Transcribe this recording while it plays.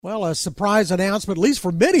Well, a surprise announcement, at least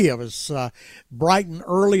for many of us, bright and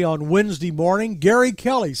early on Wednesday morning. Gary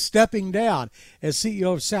Kelly stepping down as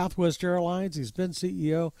CEO of Southwest Airlines. He's been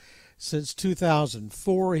CEO since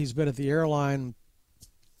 2004. He's been at the airline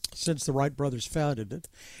since the Wright brothers founded it.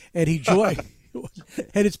 And he joined,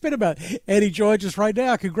 and it's been about, and he joins us right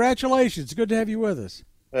now. Congratulations. Good to have you with us.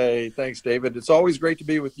 Hey, thanks, David. It's always great to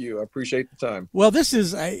be with you. I appreciate the time. Well, this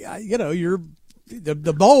is you're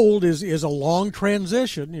the mold is a long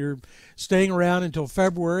transition. You're staying around until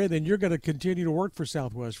February, then you're going to continue to work for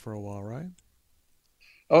Southwest for a while, right?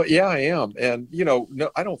 Oh, yeah, I am. And, no,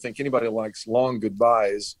 I don't think anybody likes long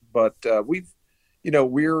goodbyes, but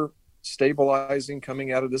we're stabilizing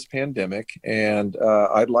coming out of this pandemic. And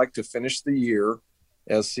I'd like to finish the year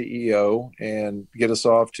as CEO and get us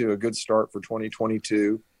off to a good start for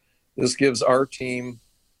 2022. This gives our team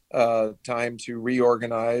time to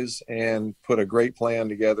reorganize and put a great plan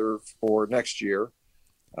together for next year.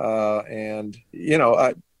 I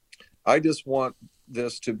just want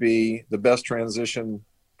this to be the best transition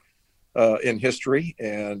in history,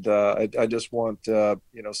 and I just want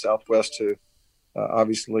Southwest to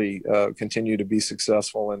obviously continue to be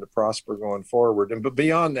successful and to prosper going forward. But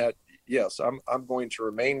beyond that, yes, I'm going to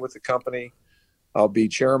remain with the company. I'll be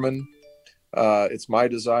chairman. It's my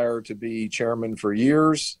desire to be chairman for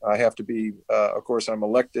years. I have to be, of course, I'm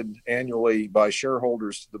elected annually by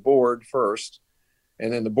shareholders to the board first,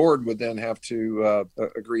 and then the board would then have to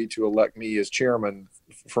agree to elect me as chairman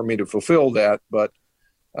for me to fulfill that. But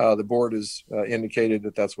the board has indicated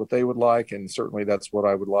that that's what they would like, and certainly that's what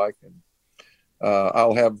I would like. And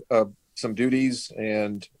I'll have some duties,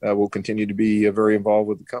 and will continue to be very involved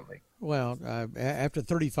with the company. Well, after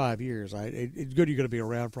 35 years, it's good you're going to be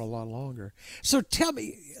around for a lot longer. So tell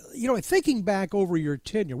me, thinking back over your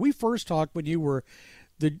tenure, we first talked when you were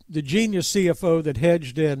the genius CFO that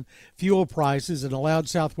hedged in fuel prices and allowed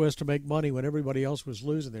Southwest to make money when everybody else was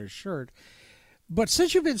losing their shirt. But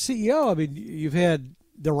since you've been CEO, I mean, you've had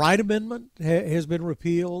the Wright Amendment has been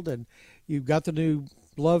repealed, and you've got the new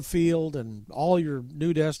Love Field and all your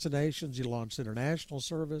new destinations. You launched international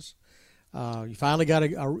service. You finally got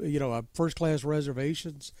a first class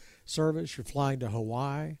reservations service. You're flying to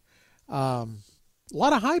Hawaii. A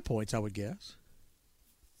lot of high points, I would guess.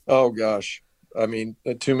 Oh gosh, I mean,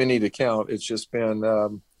 too many to count. It's just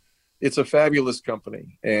been it's a fabulous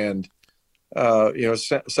company, and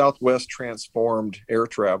Southwest transformed air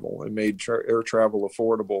travel and made air travel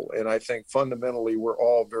affordable. And I think fundamentally we're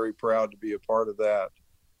all very proud to be a part of that.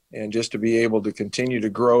 And just to be able to continue to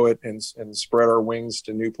grow it and spread our wings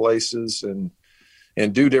to new places and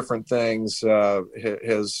do different things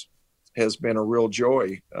has been a real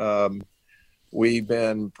joy. We've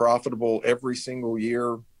been profitable every single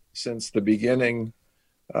year since the beginning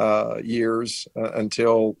years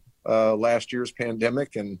until last year's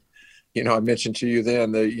pandemic. And I mentioned to you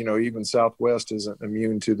then that even Southwest isn't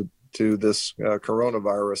immune to this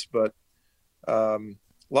coronavirus, but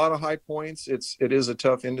a lot of high points. It is a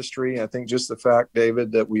tough industry. I think just the fact,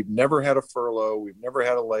 David, that we've never had a furlough, we've never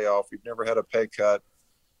had a layoff, we've never had a pay cut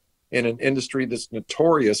in an industry that's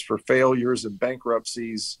notorious for failures and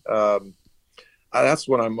bankruptcies. That's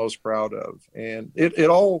what I'm most proud of. And it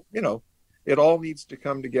all needs to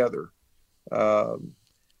come together.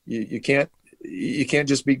 You can't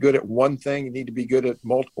just be good at one thing. You need to be good at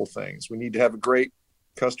multiple things. We need to have a great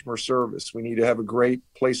customer service. We need to have a great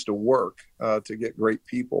place to work to get great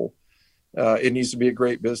people. It needs to be a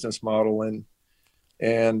great business model, and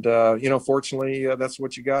fortunately, that's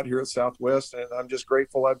what you got here at Southwest. And I'm just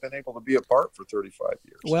grateful I've been able to be a part for 35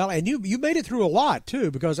 years. Well, and you made it through a lot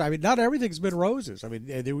too, because I mean, not everything's been roses. I mean,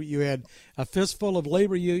 you had a fistful of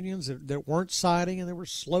labor unions that weren't signing, and there were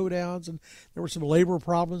slowdowns, and there were some labor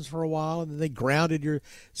problems for a while, and then they grounded your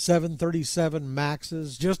 737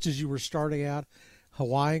 Maxes just as you were starting out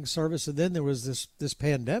Hawaiian service, and then there was this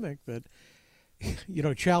pandemic that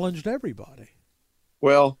challenged everybody.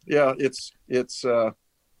 Well, yeah, it's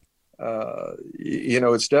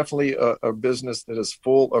definitely a business that is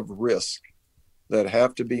full of risk that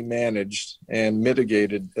have to be managed and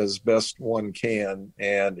mitigated as best one can,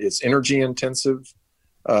 and it's energy intensive,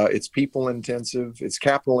 it's people intensive, it's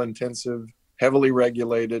capital intensive, heavily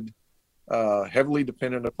regulated, heavily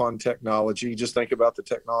dependent upon technology. Just think about the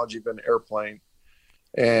technology of an airplane.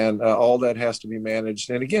 And all that has to be managed.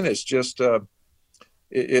 And again, it's just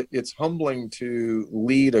it's humbling to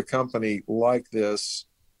lead a company like this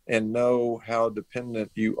and know how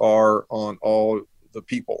dependent you are on all the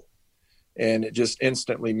people. And it just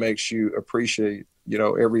instantly makes you appreciate,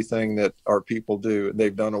 everything that our people do.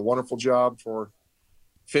 They've done a wonderful job for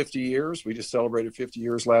 50 years. We just celebrated 50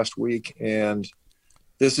 years last week. And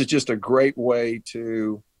this is just a great way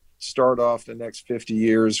to start off the next 50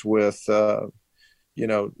 years with,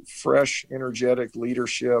 fresh, energetic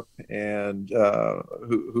leadership, and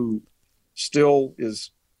who still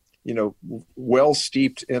is, well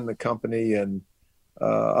steeped in the company, and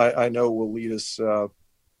I know will lead us to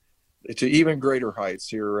even greater heights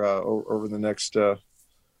here over the next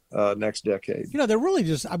decade. There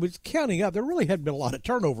really I was counting up, there really hadn't been a lot of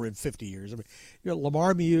turnover in 50 years. I mean,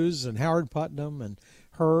 Lamar Muse and Howard Putnam and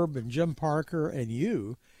Herb and Jim Parker and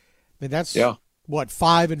you. I mean, that's what,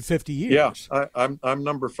 5 and 50 years. Yeah, I'm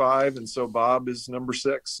number 5, and so Bob is number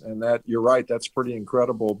 6, and that, you're right, that's pretty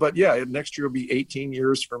incredible. But yeah, next year will be 18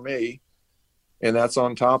 years for me, and that's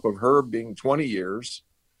on top of Herb being 20 years.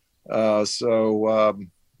 I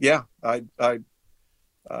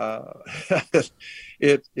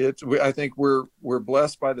think we're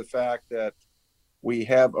blessed by the fact that we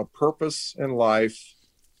have a purpose in life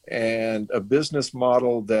and a business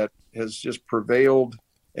model that has just prevailed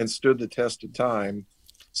and stood the test of time.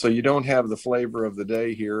 So you don't have the flavor of the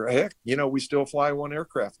day here. Heck, we still fly one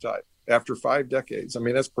aircraft type after 5 decades. I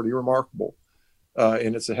mean, that's pretty remarkable.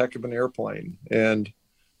 And it's a heck of an airplane, and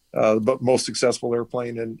but most successful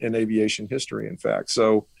airplane in aviation history, in fact.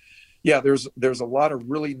 So yeah, there's a lot of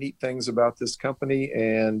really neat things about this company.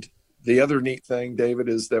 And the other neat thing, David,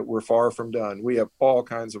 is that we're far from done. We have all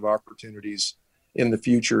kinds of opportunities in the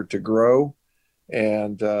future to grow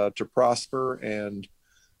and to prosper and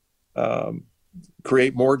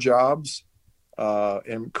create more jobs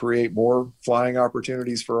and create more flying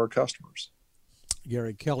opportunities for our customers.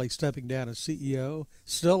 Gary Kelly stepping down as CEO,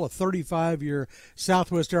 still a 35-year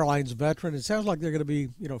Southwest Airlines veteran. It sounds like they're going to be,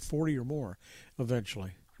 40 or more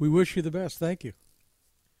eventually. We wish you the best. Thank you.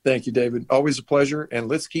 Thank you, David. Always a pleasure, and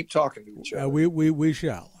let's keep talking to each other. We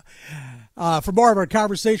shall. For more of our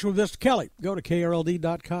conversation with Mr. Kelly, go to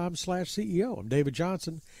krld.com/CEO. I'm David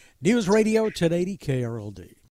Johnson, News Radio 1080 KRLD.